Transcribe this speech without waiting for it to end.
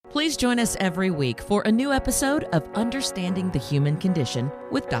Please join us every week for a new episode of Understanding the Human Condition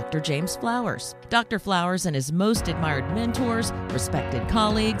with Dr. James Flowers. Dr. Flowers and his most admired mentors, respected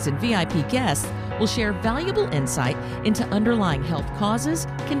colleagues, and VIP guests will share valuable insight into underlying health causes,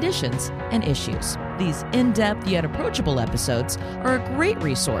 conditions, and issues. These in-depth yet approachable episodes are a great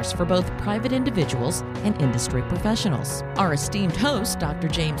resource for both private individuals and industry professionals. Our esteemed host, Dr.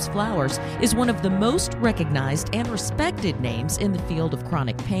 James Flowers, is one of the most recognized and respected names in the field of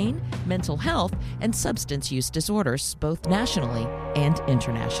chronic pain, mental health, and substance use disorders, both nationally and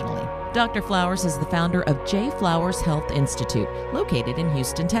internationally. Dr. Flowers is the founder of J. Flowers Health Institute, located in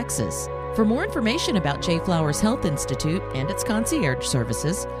Houston, Texas. For more information about J. Flowers Health Institute and its concierge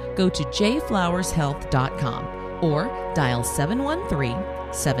services, go to jflowershealth.com or dial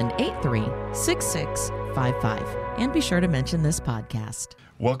 713-783-6655. And be sure to mention this podcast.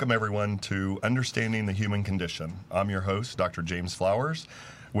 Welcome, everyone, to Understanding the Human Condition. I'm your host, Dr. James Flowers,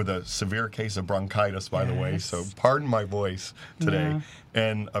 with a severe case of bronchitis, by the way, so pardon my voice today. Yeah.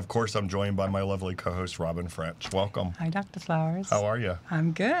 And, of course, I'm joined by my lovely co-host, Robin French. Welcome. Hi, Dr. Flowers. How are you?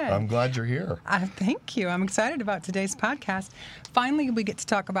 I'm good. I'm glad you're here. Thank you. I'm excited about today's podcast. Finally, we get to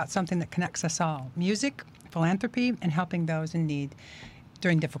talk about something that connects us all: music, philanthropy, and helping those in need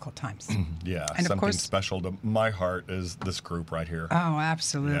during difficult times. Yeah, and something of course, special to my heart is this group right here. Oh,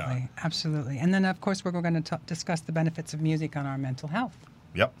 absolutely. Absolutely. And then, of course, we're going to discuss the benefits of music on our mental health.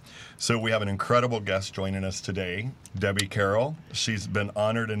 Yep. So we have an incredible guest joining us today, Debbie Carroll. She's been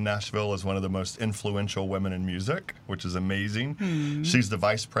honored in Nashville as one of the most influential women in music, which is amazing. She's the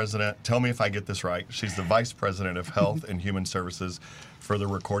vice president. Tell me if I get this right. She's the vice president of Health and Human Services for the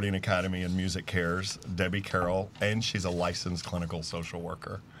Recording Academy and Music Cares, Debbie Carroll, and she's a licensed clinical social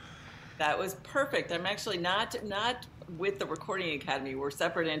worker. That was perfect. I'm actually not with the Recording Academy. We're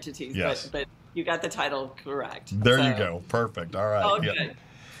separate entities, yes. but you got the title correct. There you go. Perfect. All right. Oh, good. Yeah.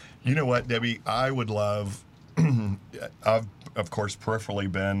 You know what, Debbie? I would love, I've, of course, peripherally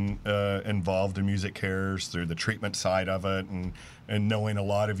been involved in Music Cares through the treatment side of it and knowing a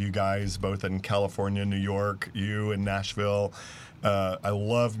lot of you guys, both in California, New York, you in Nashville. I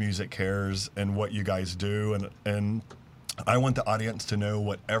love Music Cares and what you guys do. And I want the audience to know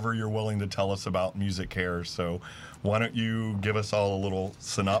whatever you're willing to tell us about Music Cares. So why don't you give us all a little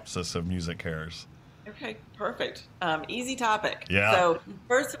synopsis of Music Cares? Okay, perfect. Easy topic. Yeah. So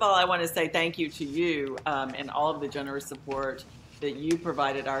first of all, I want to say thank you to you and all of the generous support that you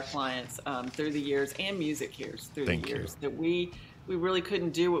provided our clients through the years, and Music Cares through the years. That we really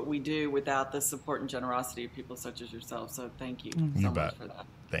couldn't do what we do without the support and generosity of people such as yourself. So thank you so much for that.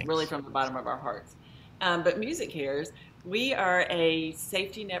 Thanks. Really from the bottom of our hearts. But Music Cares, we are a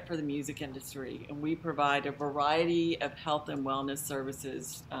safety net for the music industry, and we provide a variety of health and wellness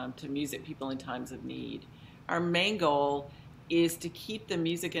services to music people in times of need. Our main goal is to keep the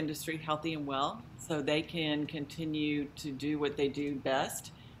music industry healthy and well so they can continue to do what they do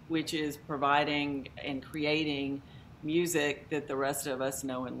best, which is providing and creating music that the rest of us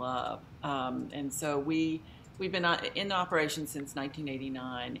know and love. And so we've been in operation since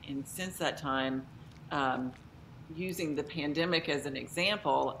 1989, and since that time, using the pandemic as an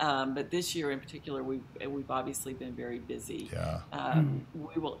example, but this year in particular, we've obviously been very busy. Yeah.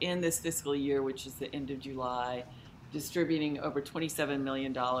 We will end this fiscal year, which is the end of July, distributing over $27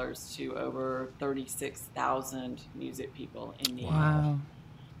 million to over 36,000 music people in need. Wow.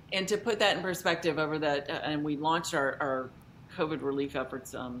 And to put that in perspective, over that, and we launched our COVID relief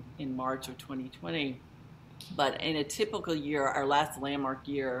efforts in March of 2020. But in a typical year, our last landmark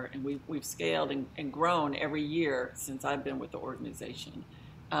year, and we've scaled and grown every year since I've been with the organization.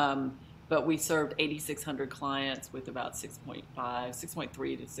 But we served 8,600 clients with about 6.3 to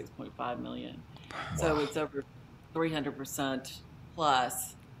 6.5 million. Wow. So it's over 300%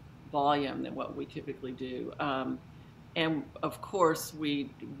 plus volume than what we typically do. And of course, we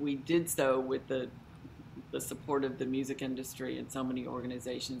did so with the support of the music industry and so many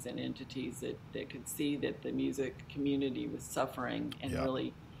organizations and entities that could see that the music community was suffering and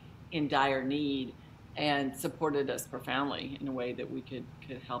really in dire need, and supported us profoundly in a way that we could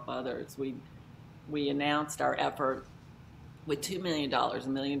help others. We announced our effort with $2 million, $1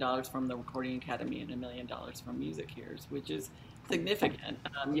 million from the Recording Academy and $1 million from Music Cares, which is significant.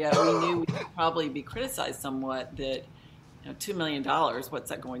 Yet we knew we could probably be criticized somewhat that, $2 million, what's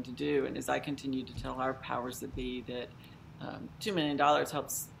that going to do? And as I continue to tell our powers that be that $2 million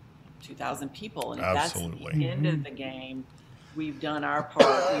helps 2,000 people, and if Absolutely. That's the end of the game, we've done our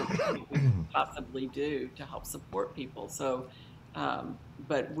part we can possibly do to help support people. So,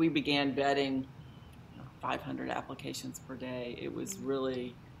 but we began vetting 500 applications per day. It was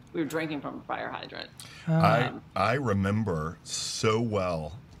really, we were drinking from a fire hydrant. I remember so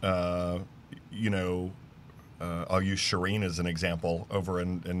well you know, I'll use Shireen as an example over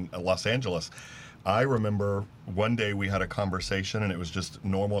in Los Angeles. I remember one day we had a conversation, and it was just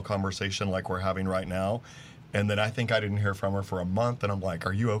normal conversation like we're having right now. And then I think I didn't hear from her for a month, and I'm like,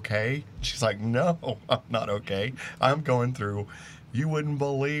 "Are you okay?" She's like, "No, I'm not okay. I'm going through, you wouldn't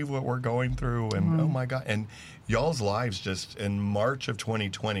believe what we're going through." And oh my God. And y'all's lives just in March of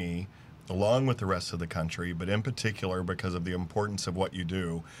 2020, along with the rest of the country, but in particular because of the importance of what you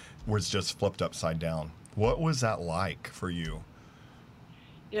do, was just flipped upside down. What was that like for you?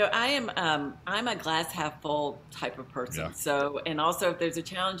 You know, I'm a glass half full type of person. Yeah. So, and also if there's a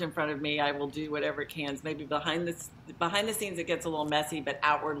challenge in front of me, I will do whatever it can. Maybe behind the scenes it gets a little messy, but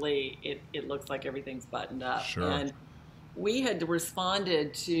outwardly it looks like everything's buttoned up. Sure. And we had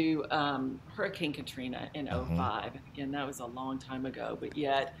responded to Hurricane Katrina in 2005. Again, that was a long time ago, but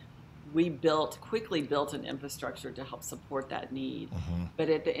yet we quickly built an infrastructure to help support that need. But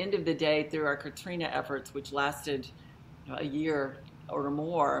at the end of the day, through our Katrina efforts, which lasted a year or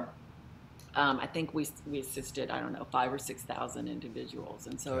more, I think we assisted, 5,000 or 6,000 individuals.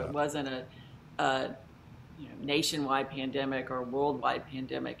 And so it wasn't a nationwide pandemic or worldwide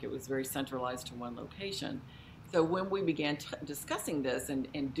pandemic. It was very centralized to one location. So when we began discussing this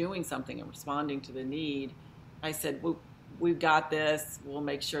and doing something and responding to the need, I said, well, we've got this. We'll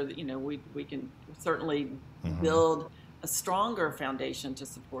make sure that, we can certainly build a stronger foundation to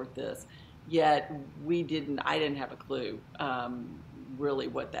support this. Yet I didn't have a clue really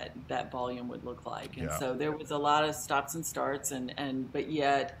what that volume would look like. And so there was a lot of stops and starts, but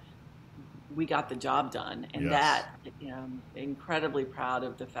yet we got the job done. And that, incredibly proud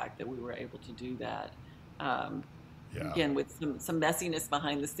of the fact that we were able to do that. Again, with some messiness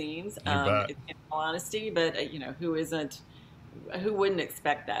behind the scenes, in all honesty, but who wouldn't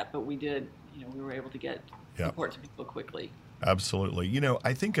expect that? But we did, we were able to get support to people quickly. Absolutely.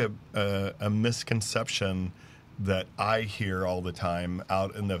 I think a misconception that I hear all the time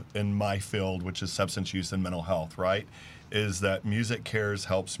out in my field, which is substance use and mental health, right, is that Music Cares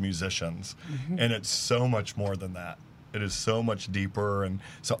helps musicians. And it's so much more than that. It is so much deeper. And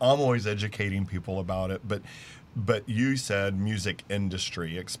so I'm always educating people about it. But you said music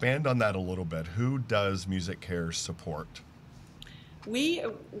industry. Expand on that a little bit. Who does Music Cares support?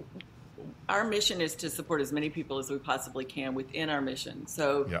 Our mission is to support as many people as we possibly can within our mission.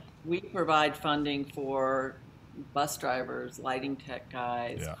 So we provide funding for bus drivers, lighting tech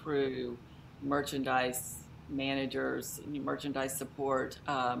guys, crew, merchandise managers, merchandise support,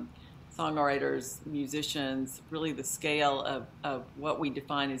 songwriters, musicians. Really the scale of what we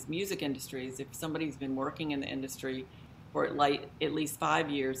define as music industries. If somebody's been working in the industry for at least 5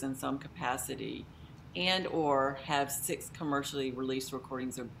 years in some capacity, and or have 6 commercially released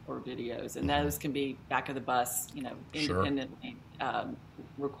recordings or videos, and those can be back of the bus, independently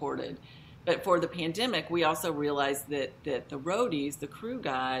recorded. But for the pandemic, we also realized that the roadies, the crew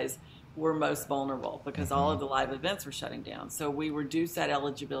guys, were most vulnerable because all of the live events were shutting down. So we reduced that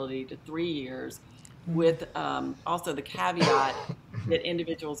eligibility to 3 years, with also the caveat that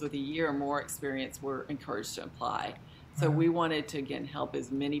individuals with a year or more experience were encouraged to apply. So we wanted to, again, help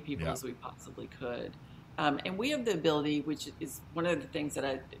as many people as we possibly could. And we have the ability, which is one of the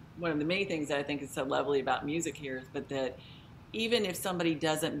many things that I think is so lovely about Music Cares, but that even if somebody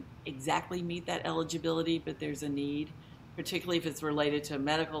doesn't exactly meet that eligibility, but there's a need, particularly if it's related to a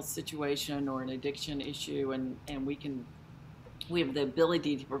medical situation or an addiction issue, and we have the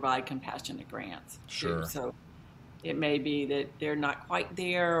ability to provide compassionate grants. Sure. Too. So it may be that they're not quite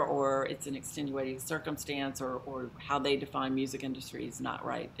there, or it's an extenuating circumstance, or how they define music industry is not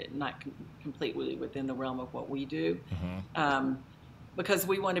right, not completely within the realm of what we do. Because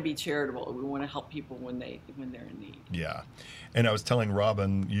we want to be charitable. We want to help people when they're in need. Yeah. And I was telling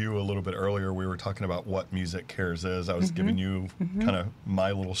Robin, you a little bit earlier, we were talking about what Music Cares is. I was giving you kind of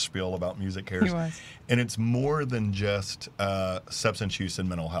my little spiel about Music Cares. And it's more than just substance use and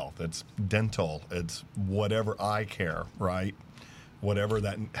mental health. It's dental. It's whatever eye care, right? Whatever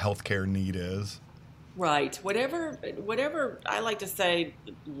that healthcare need is. Right. Whatever I like to say,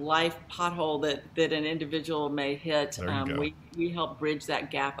 life pothole that an individual may hit, we help bridge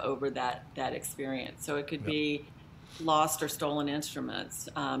that gap over that experience. So it could be lost or stolen instruments,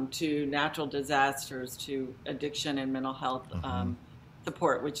 to natural disasters, to addiction and mental health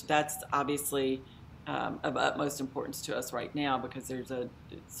support, which that's obviously of utmost importance to us right now, because there's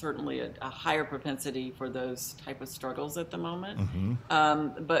certainly a higher propensity for those type of struggles at the moment.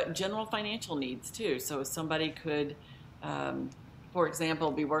 But general financial needs too. So if somebody could, for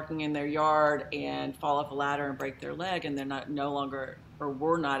example, be working in their yard and fall off a ladder and break their leg, and they're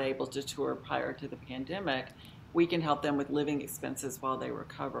were not able to tour prior to the pandemic, we can help them with living expenses while they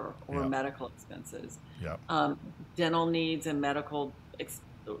recover, or medical expenses. Dental needs and medical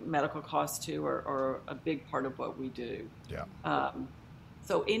costs too are a big part of what we do.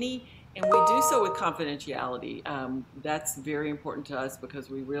 And we do so with confidentiality. That's very important to us because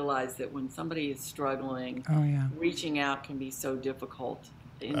we realize that when somebody is struggling, reaching out can be so difficult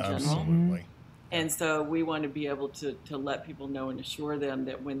in general. Absolutely. And so we want to be able to let people know and assure them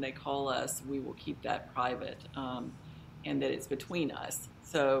that when they call us, we will keep that private, and that it's between us.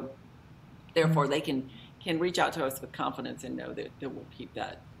 So therefore, they can reach out to us with confidence and know that we'll keep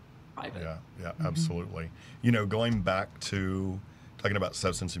that private. Yeah, absolutely. You know, going back to talking about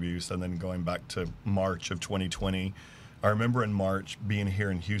substance abuse and then going back to March of 2020, I remember in March being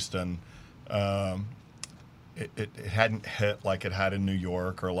here in Houston, it hadn't hit like it had in New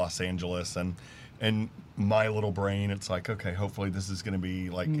York or Los Angeles, and my little brain, it's like, okay, hopefully this is going to be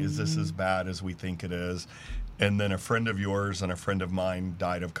like, is this as bad as we think it is? And then a friend of yours and a friend of mine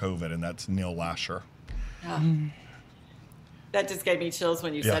died of COVID, and that's Neil Lasher. That just gave me chills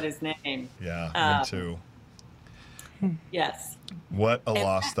when you said his name. Yeah, me too. Yes. What a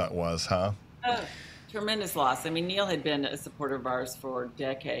loss that was, huh? Oh, tremendous loss. I mean, Neil had been a supporter of ours for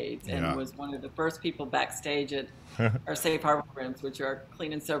decades and was one of the first people backstage at our Safe Harbor rooms, which are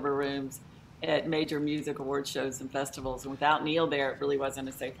clean and sober rooms at major music award shows and festivals. And without Neil there, it really wasn't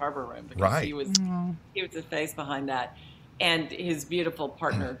a Safe Harbor room because he was the face behind that. And his beautiful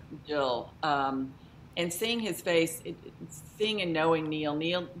partner, Jill. And seeing his face, seeing and knowing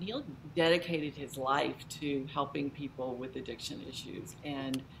Neil dedicated his life to helping people with addiction issues.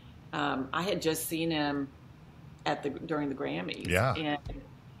 And I had just seen him during the Grammys. And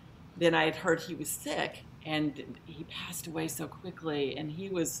then I had heard he was sick, and he passed away so quickly. And he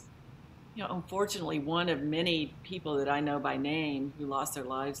was, unfortunately, one of many people that I know by name who lost their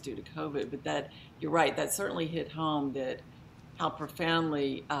lives due to COVID. But that, you're right, that certainly hit home how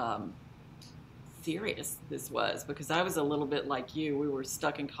profoundly serious this was, because I was a little bit like you. We were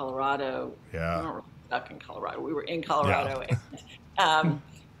stuck in Colorado. We weren't really stuck in Colorado. We were in Colorado. And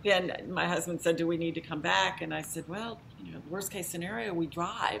then my husband said, do we need to come back? And I said, well, worst case scenario, we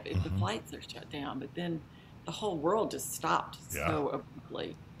drive if the flights are shut down. But then the whole world just stopped so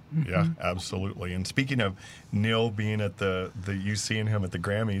abruptly. Yeah, absolutely. And speaking of Neil being at you seeing him at the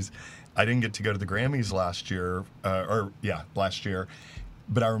Grammys, I didn't get to go to the Grammys last year.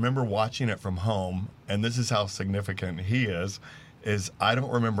 But I remember watching it from home, and this is how significant he is I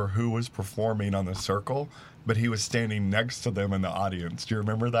don't remember who was performing on the circle, but he was standing next to them in the audience. Do you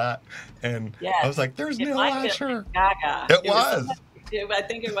remember that? And I was like, there's Neil Lasher. It was. I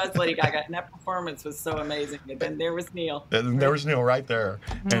think it was Lady Gaga, and that performance was so amazing. And then there was Neil. And there was Neil right there.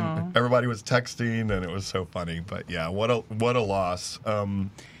 And everybody was texting, and it was so funny. But yeah, what a loss.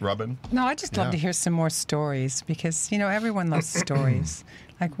 Robin? No, I just love to hear some more stories because, everyone loves stories.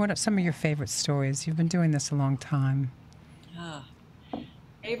 Like, what are some of your favorite stories? You've been doing this a long time.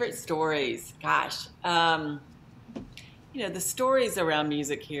 Favorite stories? Gosh. The stories around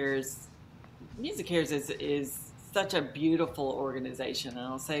Music Hears. Music Hears is such a beautiful organization. And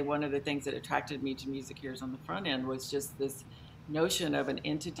I'll say one of the things that attracted me to Music Hears on the front end was just this notion of an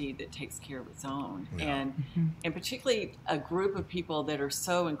entity that takes care of its own. And particularly a group of people that are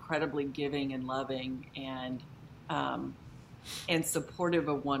so incredibly giving and loving and supportive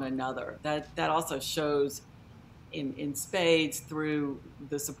of one another. That also shows in spades through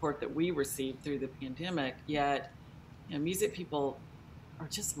the support that we received through the pandemic. Yet, music people are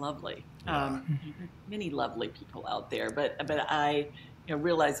just lovely. Many lovely people out there, but I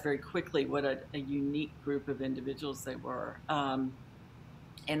realized very quickly what a unique group of individuals they were. And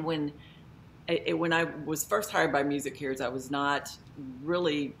when I was first hired by Music Hears, I was not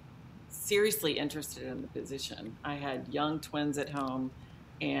really seriously interested in the position. I had young twins at home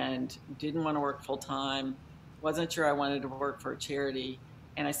and didn't want to work full time. Wasn't sure I wanted to work for a charity,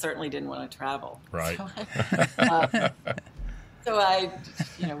 and I certainly didn't want to travel. Right. So I,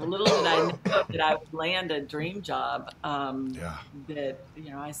 little did I know that I would land a dream job. That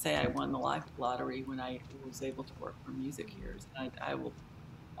I say I won the life lottery when I was able to work for Music Hears. I will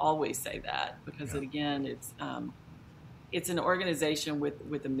always say that because again, it's an organization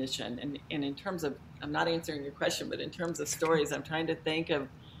with a mission. And in terms of, I'm not answering your question, but in terms of stories, I'm trying to think of,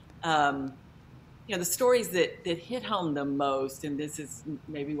 the stories that hit home the most. And this is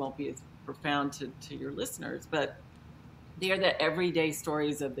maybe won't be as profound to your listeners, but they are the everyday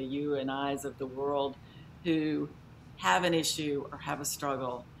stories of the you and I's of the world who have an issue or have a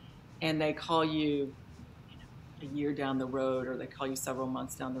struggle, and they call you a year down the road, or they call you several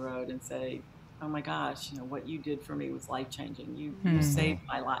months down the road and say, oh my gosh, what you did for me was life-changing. You saved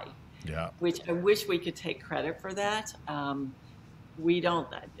my life. Yeah. which I wish we could take credit for that. We don't.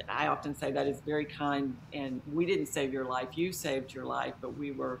 I often say that is very kind, and we didn't save your life. You saved your life, but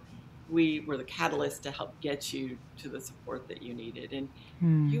we were the catalyst to help get you to the support that you needed.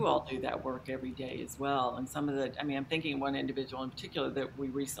 And you all do that work every day as well. And some of the, I mean, I'm thinking one individual in particular that we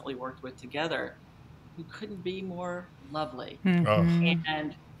recently worked with together who couldn't be more lovely.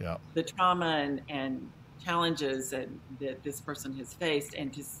 And the trauma and challenges that this person has faced,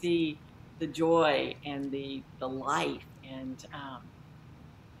 and to see the joy and the life and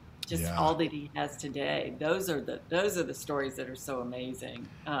just all that he has today. Those are the stories that are so amazing.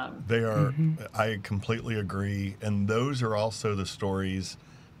 They are. I completely agree, and those are also the stories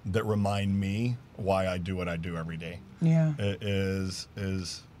that remind me why I do what I do every day. Yeah, it is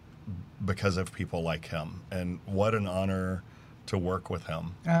because of people like him, and what an honor to work with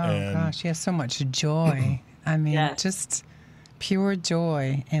him. Gosh, he has so much joy. I mean, just pure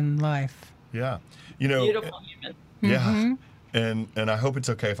joy in life. Yeah, you know, beautiful human. Yeah. And I hope it's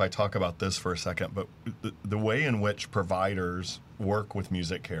okay if I talk about this for a second, but the way in which providers work with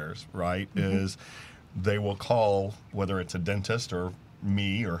MusiCares, right, is they will call, whether it's a dentist or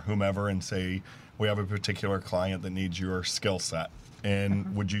me or whomever, and say, we have a particular client that needs your skill set,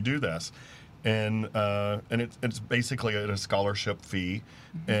 and would you do this? And it's basically at a scholarship fee,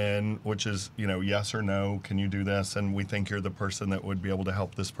 and which is, you know, yes or no, can you do this? And we think you're the person that would be able to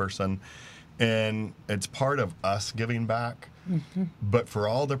help this person. And it's part of us giving back. But for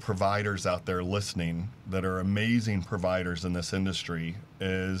all the providers out there listening that are amazing providers in this industry,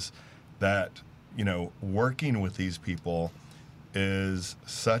 is that, you know, working with these people is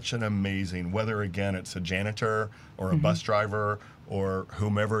such an amazing, whether again it's a janitor or a bus driver or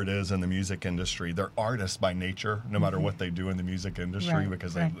whomever it is in the music industry, they're artists by nature, no matter what they do in the music industry,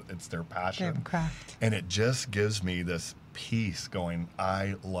 because it's their passion. Craft. And it just gives me this peace going,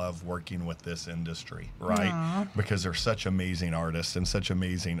 I love working with this industry, right? Aww. Because they're such amazing artists and such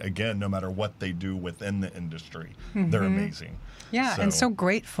amazing, again, no matter what they do within the industry, they're amazing. Yeah, and so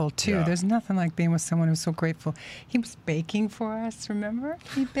grateful, too. Yeah. There's nothing like being with someone who's so grateful. He was baking for us, remember?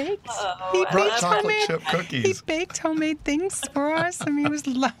 He baked. He brought chocolate chip cookies. He baked homemade things for us. I mean, it was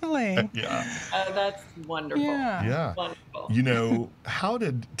lovely. Yeah. Oh, that's wonderful. Yeah. Wonderful. You know,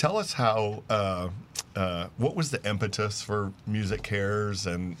 tell us how, what was the impetus for MusiCares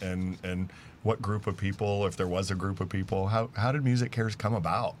and what group of people, if there was a group of people, how did MusiCares come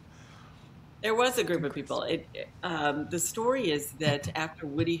about? There was a group of people. The story is that after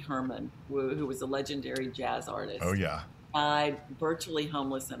Woody Herman, who was a legendary jazz artist, died virtually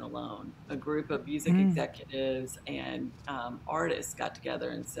homeless and alone, a group of music executives and artists got together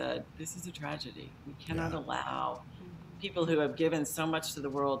and said, this is a tragedy. We cannot allow people who have given so much to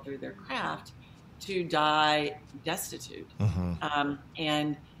the world through their craft to die destitute.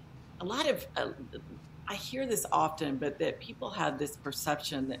 And a lot of... I hear this often, but that people have this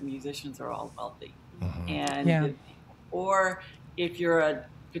perception that musicians are all wealthy. Or if you're a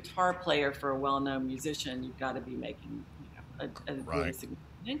guitar player for a well-known musician, you've got to be making a really significant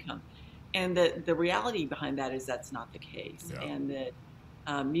income. And the reality behind that is that's not the case. And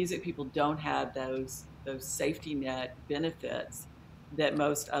that music people don't have those safety net benefits that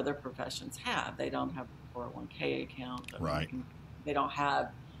most other professions have. They don't have a 401k account. They don't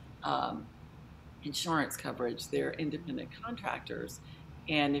have insurance coverage. They're independent contractors,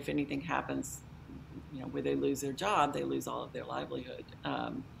 and if anything happens, where they lose their job, they lose all of their livelihood.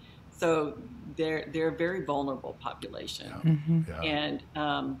 So they're a very vulnerable population. And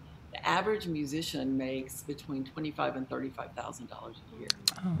the average musician makes between $25,000 and $35,000 a year.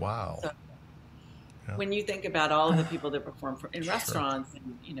 Wow. So when you think about all of the people that perform in restaurants,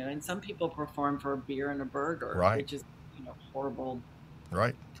 and and some people perform for a beer and a burger, which is horrible.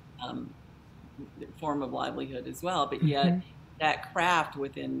 Form of livelihood as well, but yet that craft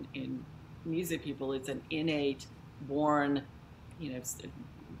within music people, it's an innate, born,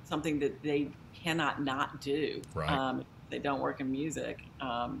 something that they cannot not do. If they don't work in music,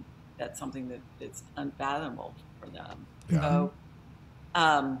 that's something that's unfathomable for them.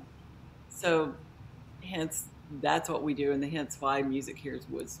 So hence that's what we do, and hence why MusiCares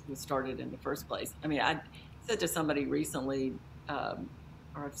was started in the first place. I mean, I said to somebody recently,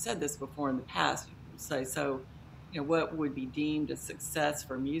 or I've said this before in the past, say, what would be deemed a success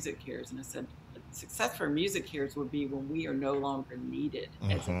for MusiCares? And I said, success for MusiCares would be when we are no longer needed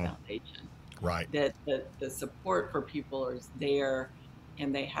as a foundation. That the support for people is there,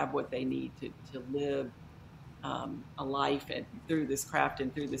 and they have what they need to live a life through this craft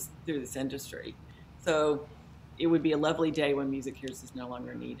and through this industry. So it would be a lovely day when MusiCares is no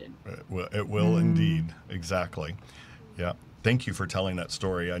longer needed. It will indeed. Exactly. Yeah. thank you for telling that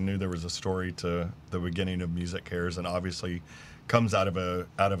story. I knew there was a story to the beginning of MusiCares, and obviously comes out of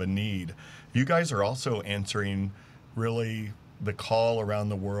a need. You guys are also answering really the call around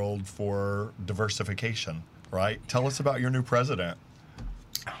the world for diversification, right? Tell us about your new president.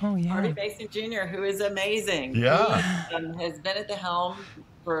 Oh, yeah. Harvey Mason Jr., who is amazing. Yeah. He has been at the helm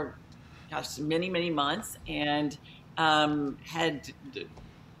for, many, many months, and had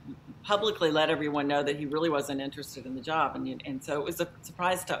publicly let everyone know that he really wasn't interested in the job. And so it was a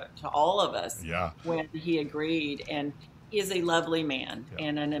surprise to all of us when he agreed. And he is a lovely man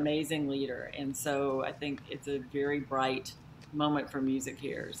and an amazing leader. And so I think it's a very bright moment for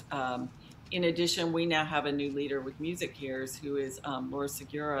MusiCares. In addition, we now have a new leader with MusiCares, who is Laura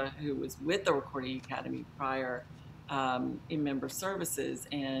Segura, who was with the Recording Academy prior in member services.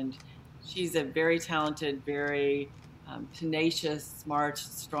 And she's a very talented, very tenacious, smart,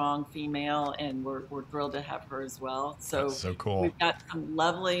 strong female, and we're thrilled to have her as well. So, that's so cool. We've got some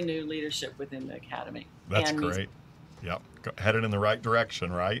lovely new leadership within the Academy. That's great. Yep. Headed in the right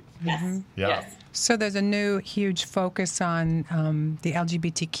direction, right? Yes. Mm-hmm. Yeah. Yes. So there's a new huge focus on the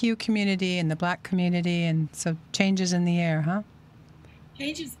LGBTQ community and the Black community, and so changes in the air, huh?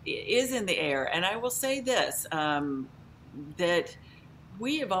 Changes is in the air, and I will say this, that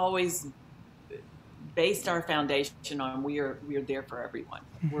we have always based our foundation on we are there for everyone.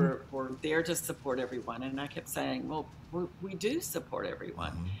 Mm-hmm. We're there to support everyone, and I kept saying, well, we do support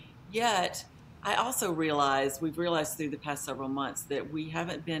everyone. Mm-hmm. Yet I also we've realized through the past several months that we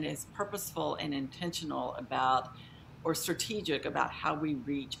haven't been as purposeful and intentional about or strategic about how we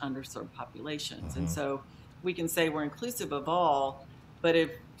reach underserved populations. Mm-hmm. And so we can say we're inclusive of all, but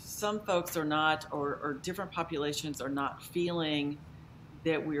if some folks are not, or different populations are not feeling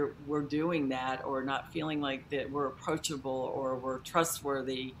that we're doing that, or not feeling like that we're approachable or we're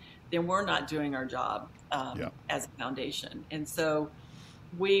trustworthy, then we're not doing our job as a foundation. And so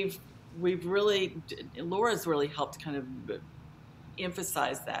we've really, Laura's really helped kind of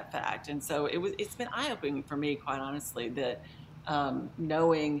emphasize that fact. And so it's been eye-opening for me, quite honestly, that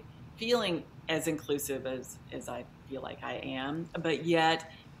feeling as inclusive as I feel like I am, but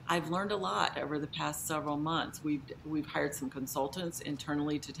yet I've learned a lot over the past several months. We've hired some consultants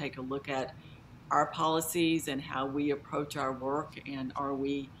internally to take a look at our policies and how we approach our work, and are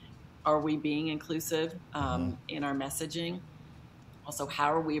we being inclusive in our messaging? Also,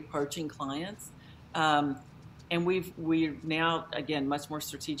 how are we approaching clients? And we're now, again, much more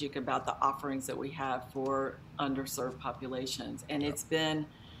strategic about the offerings that we have for underserved populations. And it's been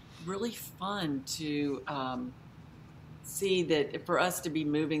really fun to see that for us to be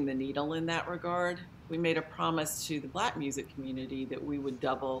moving the needle in that regard. We made a promise to the Black music community that we would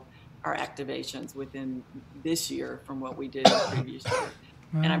double our activations within this year from what we did in the previous year.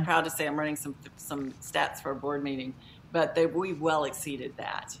 Wow. And I'm proud to say I'm running some stats for a board meeting, but we well exceeded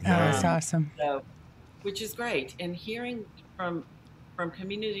that. Oh, that's awesome. So, which is great. And hearing from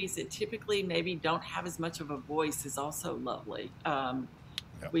communities that typically maybe don't have as much of a voice is also lovely.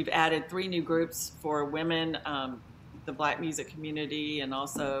 We've added 3 new groups for women, the Black music community, and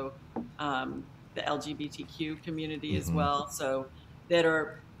also the LGBTQ community as well. So that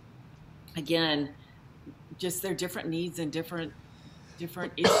are, again, just their different needs and different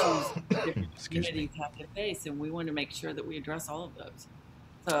issues different communities have to face, and we want to make sure that we address all of those.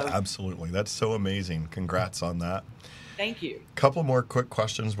 So absolutely, that's so amazing. Congrats on that. Thank you. Couple more quick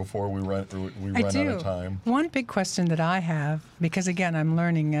questions before we run out of time. One big question that I have, because again I'm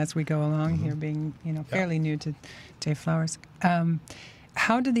learning as we go along here, being fairly new to J Flowers.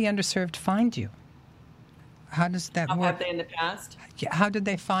 How did the underserved find you? How does that work? Have they in the past? How did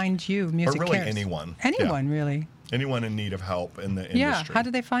they find you? MusiCares. Or really anyone. Anyone, really. Anyone in need of help in the industry. Yeah. How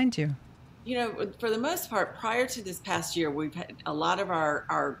did they find you? For the most part, prior to this past year, we've had a lot of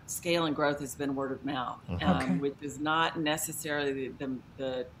our scale and growth has been word of mouth, which is not necessarily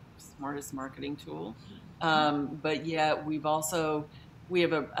the smartest marketing tool. But yet we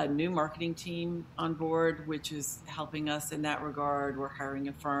have a new marketing team on board, which is helping us in that regard. We're hiring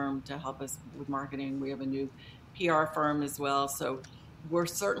a firm to help us with marketing. We have a new PR firm as well. So we're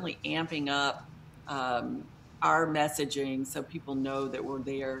certainly amping up our messaging so people know that we're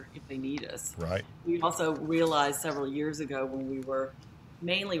there if they need us. Right. We also realized several years ago when we were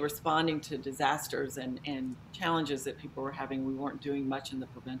mainly responding to disasters and challenges that people were having, we weren't doing much in the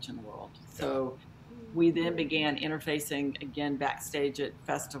prevention world. So we then began interfacing again backstage at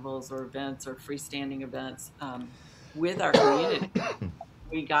festivals or events or freestanding events with our community.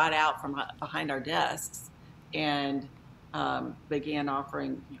 We got out from behind our desks and began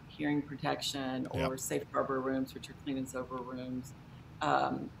offering hearing protection or safe harbor rooms, which are clean and sober rooms,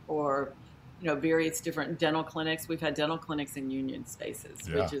 or various different dental clinics. We've had dental clinics in union spaces,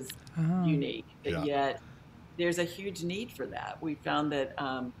 Yeah. which is Oh. unique. But Yeah. yet, there's a huge need for that. We found that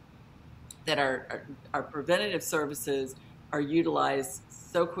that our preventative services are utilized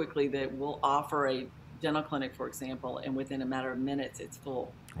so quickly that we'll offer a dental clinic, for example, and within a matter of minutes, it's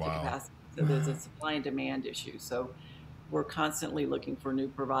full to Wow. capacity. So there's a supply and demand issue. So we're constantly looking for new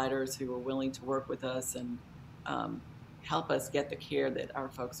providers who are willing to work with us and help us get the care that our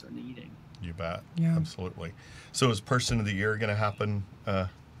folks are needing. You bet. Yeah. Absolutely. So is Person of the Year going to happen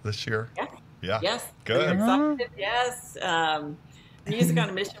this year? Yeah. Yeah. Yes. Good. We're excited. Yes. Music on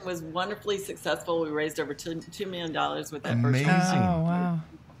a Mission was wonderfully successful. We raised over $2 million with that Amazing. first year. Oh, wow.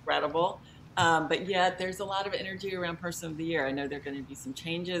 Incredible. But yet there's a lot of energy around Person of the Year. I know there are going to be some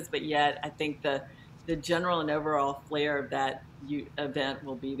changes, but yet I think the general and overall flair of that event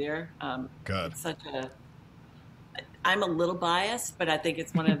will be there. Good. It's I'm a little biased, but I think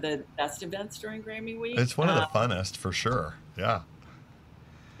it's one of the best events during Grammy Week. It's one of the funnest for sure. Yeah.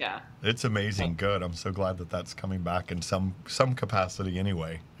 Yeah. It's amazing. Good. I'm so glad that that's coming back in some capacity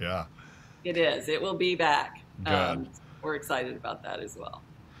anyway. Yeah. It is. It will be back. Good. We're excited about that as well.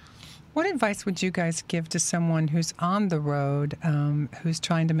 What advice would you guys give to someone who's on the road, who's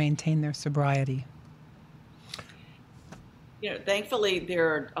trying to maintain their sobriety? Thankfully, there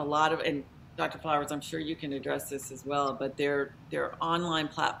are a lot of, and Dr. Flowers, I'm sure you can address this as well, but there are online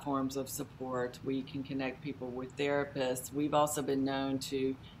platforms of support. We can connect people with therapists. We've also been known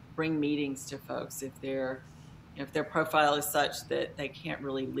to bring meetings to folks if their profile is such that they can't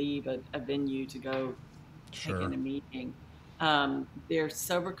really leave a venue to go Sure. take in a meeting. There's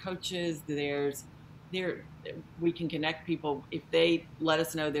sober coaches. We can connect people if they let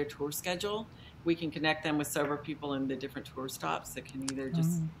us know their tour schedule. We can connect them with sober people in the different tour stops that can either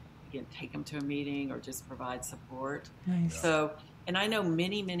just again take them to a meeting or just provide support. Nice. So, and I know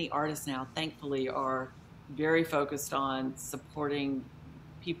many artists now, thankfully, are very focused on supporting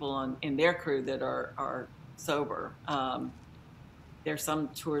people in their crew that are sober. There's some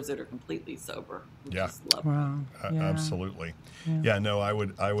tours that are completely sober, which Yeah. is lovely. Wow. Yeah. Absolutely. Yeah. Yeah, no, I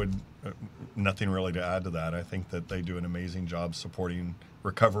would nothing really to add to that. I think that they do an amazing job supporting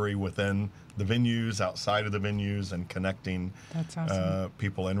recovery within the venues, outside of the venues, and connecting That's awesome.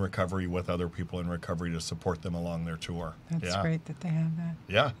 people in recovery with other people in recovery to support them along their tour. That's yeah. great that they have that.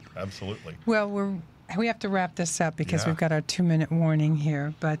 Yeah, absolutely. Well, we have to wrap this up because Yeah. we've got our 2-minute warning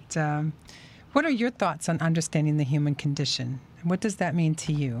here. But what are your thoughts on understanding the human condition? What does that mean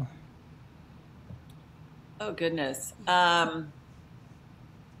to you? Oh, goodness.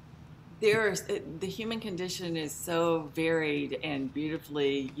 The human condition is so varied and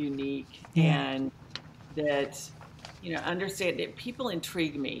beautifully unique, and that, understand it. People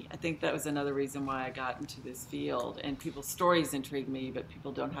intrigue me. I think that was another reason why I got into this field, and people's stories intrigue me, but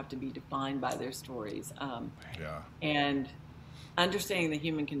people don't have to be defined by their stories. Yeah. And understanding the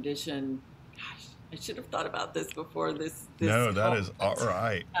human condition, gosh, I should have thought about this before this No, that call. is all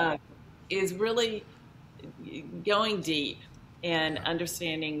right. Is really going deep and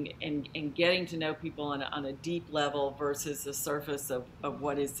understanding and getting to know people on a deep level versus the surface of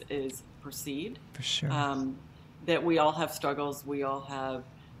what is perceived. For sure. That we all have struggles. We all have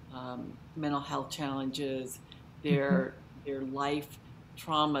mental health challenges. Their life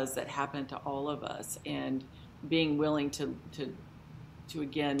traumas that happen to all of us, and being willing to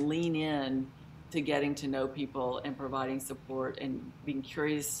again lean in to getting to know people and providing support and being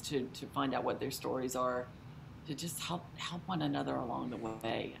curious to find out what their stories are, to just help one another along the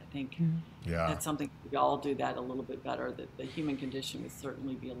way. I think Yeah. that's something we all do that a little bit better, that the human condition would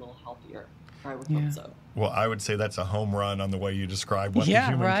certainly be a little healthier. I would hope so. Well, I would say that's a home run on the way you describe what the Yeah,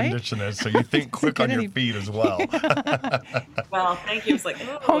 human right? condition is. So you think quick on your feet as well. Well, thank you. It's like,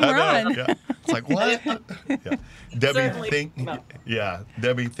 Home I know, run. yeah. It's like, what? Yeah. Certainly.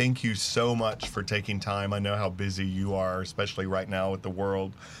 Debbie, thank you so much for taking time. I know how busy you are, especially right now with the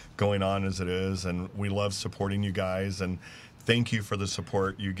world going on as it is, and we love supporting you guys, and thank you for the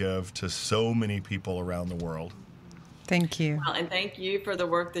support you give to so many people around the world. Thank you. Well, and thank you for the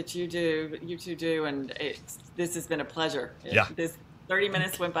work that you two do, and this has been a pleasure. Yeah. This 30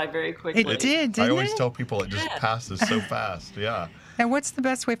 minutes went by very quickly. It did, I didn't always it? tell people it just Yeah. passes so fast. Yeah. And what's the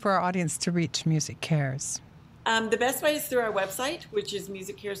best way for our audience to reach Music Cares? The best way is through our website, which is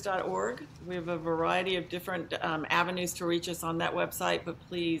musiccares.org. We have a variety of different avenues to reach us on that website, but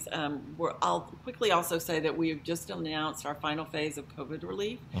please, I'll quickly also say that we have just announced our final phase of COVID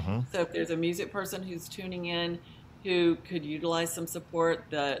relief. So if there's a music person who's tuning in who could utilize some support,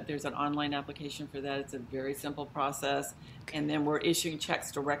 there's an online application for that. It's a very simple process. And then we're issuing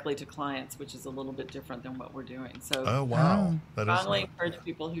checks directly to clients, which is a little bit different than what we're doing. So Oh, wow. That is strongly encourage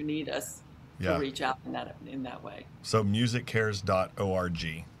people who need us Yeah. reach out in that way. So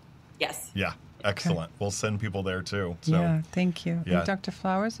musiccares.org. Yes. Yeah. Excellent. We'll send people there too. So, Yeah, thank you. Yeah. And Dr.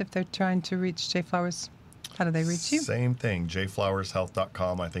 Flowers, if they're trying to reach J. Flowers, how do they reach you? Same thing.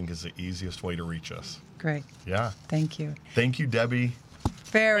 jflowershealth.com, I think, is the easiest way to reach us. Great. Yeah. Thank you. Thank you, Debbie.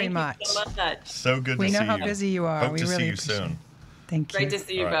 Very Thank much. you so much. So good to We see know you. how busy you are. Hope We to really see you appreciate soon. it. Thank you. Great to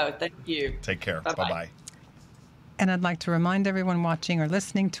see you All right. both. Thank you. Take care. Bye-bye. Bye-bye. And I'd like to remind everyone watching or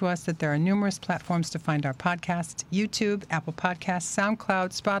listening to us that there are numerous platforms to find our podcast: YouTube, Apple Podcasts,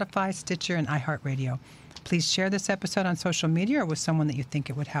 SoundCloud, Spotify, Stitcher, and iHeartRadio. Please share this episode on social media or with someone that you think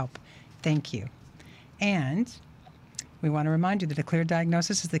it would help. Thank you. And we want to remind you that a clear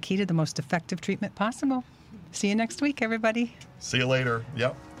diagnosis is the key to the most effective treatment possible. See you next week, everybody. See you later.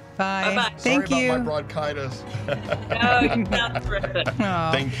 Yep. Bye. Bye-bye. Thank Sorry you. about my bronchitis. No, you sound terrific.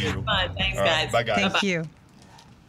 Aw, Thank you. Fun. Thanks, All right. guys. Bye, guys. thank Bye-bye. you.